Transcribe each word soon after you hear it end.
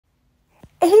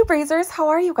Hey, Breezers, how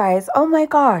are you guys? Oh my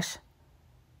gosh.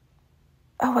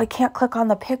 Oh, I can't click on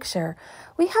the picture.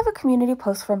 We have a community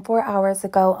post from 4 hours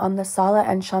ago on the Salah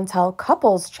and Chantal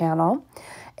couples channel.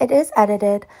 It is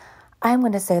edited. I'm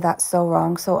going to say that so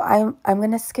wrong, so I'm going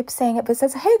to skip saying it, but it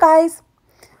says, hey guys,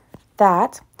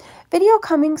 that video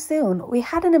coming soon. We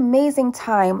had an amazing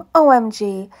time.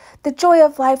 OMG. The joy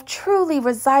of life truly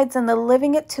resides in the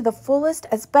living it to the fullest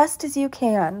as best as you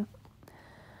can.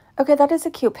 Okay, that is a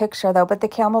cute picture though, but the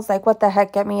camel's like, what the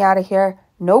heck, get me out of here.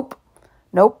 Nope.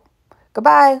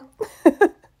 Goodbye.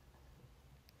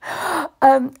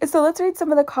 So let's read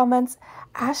some of the comments.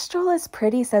 Astral is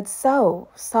pretty said, so,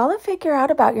 Salah figure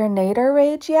out about your Nader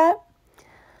rage yet?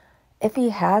 If he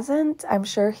hasn't, I'm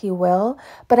sure he will,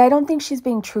 but I don't think she's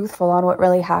being truthful on what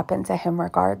really happened to him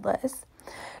regardless.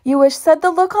 You wish said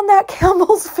the look on that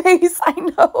camel's face, I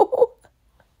know.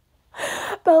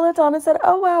 Belladonna said,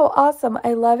 oh wow, awesome.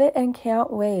 I love it and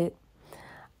can't wait.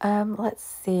 Let's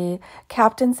see.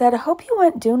 Captain said, hope you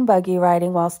went dune buggy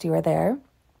riding whilst you were there.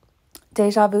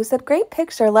 Deja Vu said, great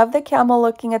picture. Love the camel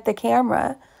looking at the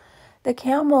camera. The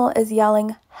camel is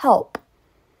yelling, help.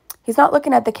 He's not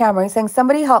looking at the camera. He's saying,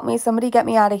 somebody help me. Somebody get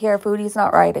me out of here. Foodie's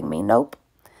not riding me. Nope.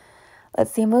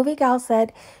 Let's see. Movie Gal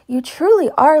said, you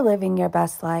truly are living your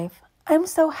best life. I'm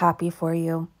so happy for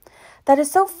you. That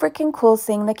is so freaking cool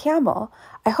seeing the camel.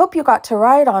 I hope you got to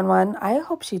ride on one. I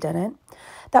hope she didn't.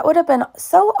 That would have been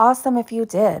so awesome if you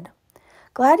did.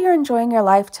 Glad you're enjoying your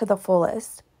life to the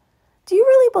fullest. Do you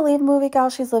really believe, Movie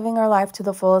Gal, she's living her life to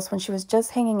the fullest when she was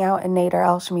just hanging out in Nader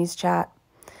Alchemy's chat?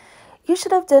 You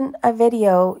should have done a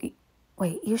video.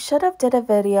 Wait, you should have did a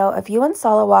video of you and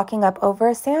Salah walking up over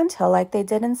a sandhill like they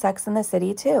did in Sex and the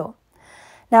City too.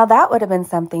 Now that would have been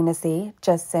something to see,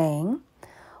 just saying.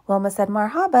 Wilma said,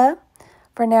 marhaba.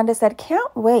 Fernanda said,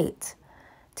 can't wait.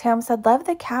 Tam said, love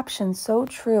the caption, so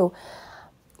true.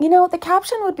 You know, the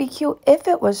caption would be cute if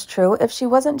it was true, if she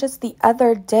wasn't just the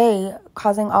other day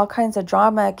causing all kinds of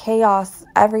drama, chaos,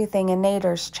 everything in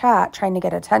Nader's chat, trying to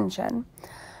get attention.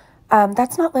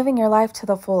 That's not living your life to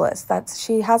the fullest.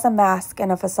 She has a mask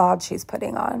and a facade she's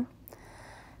putting on.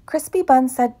 Crispy Bun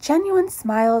said, genuine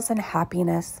smiles and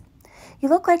happiness. You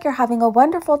look like you're having a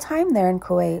wonderful time there in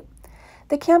Kuwait.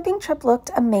 The camping trip looked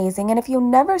amazing, and if you've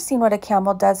never seen what a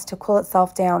camel does to cool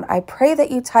itself down, I pray that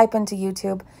you type into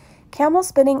YouTube, camel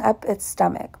spinning up its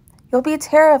stomach. You'll be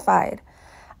terrified.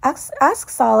 Ask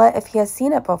Salah if he has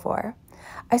seen it before.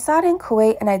 I saw it in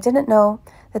Kuwait, and I didn't know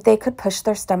that they could push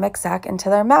their stomach sack into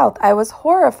their mouth. I was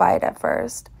horrified at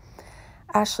first.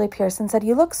 Ashley Pearson said,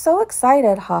 you look so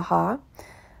excited, haha.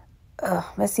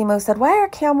 Missy Moo said, why are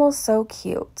camels so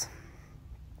cute?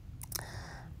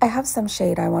 I have some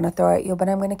shade I want to throw at you, but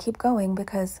I'm going to keep going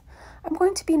because I'm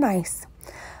going to be nice.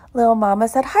 Lil Mama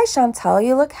said, hi, Chantal,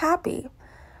 you look happy.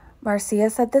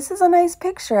 Marcia said, this is a nice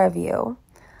picture of you.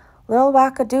 Lil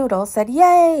Wackadoodle said,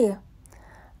 yay.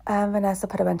 Vanessa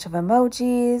put a bunch of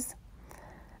emojis.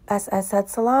 SS said,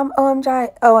 salam,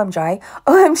 OMG,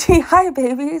 hi,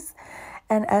 babies.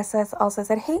 And SS also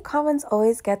said, hate comments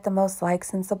always get the most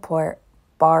likes and support.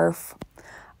 Barf.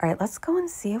 All right, let's go and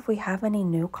see if we have any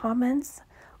new comments.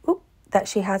 That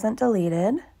she hasn't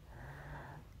deleted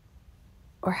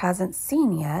or hasn't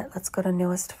seen yet. Let's go to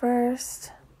newest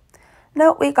first.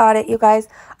 No, we got it, you guys.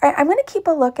 All right, I'm going to keep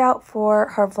a lookout for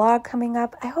her vlog coming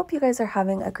up. I hope you guys are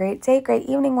having a great day, great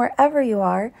evening, wherever you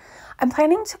are. I'm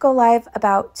planning to go live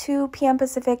about 2 p.m.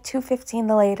 Pacific, 2:15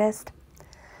 the latest.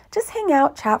 Just hang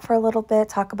out, chat for a little bit,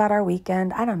 talk about our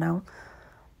weekend. I don't know,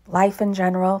 life in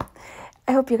general.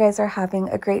 I hope you guys are having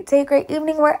a great day, great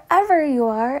evening, wherever you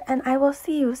are, and I will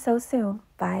see you so soon.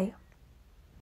 Bye.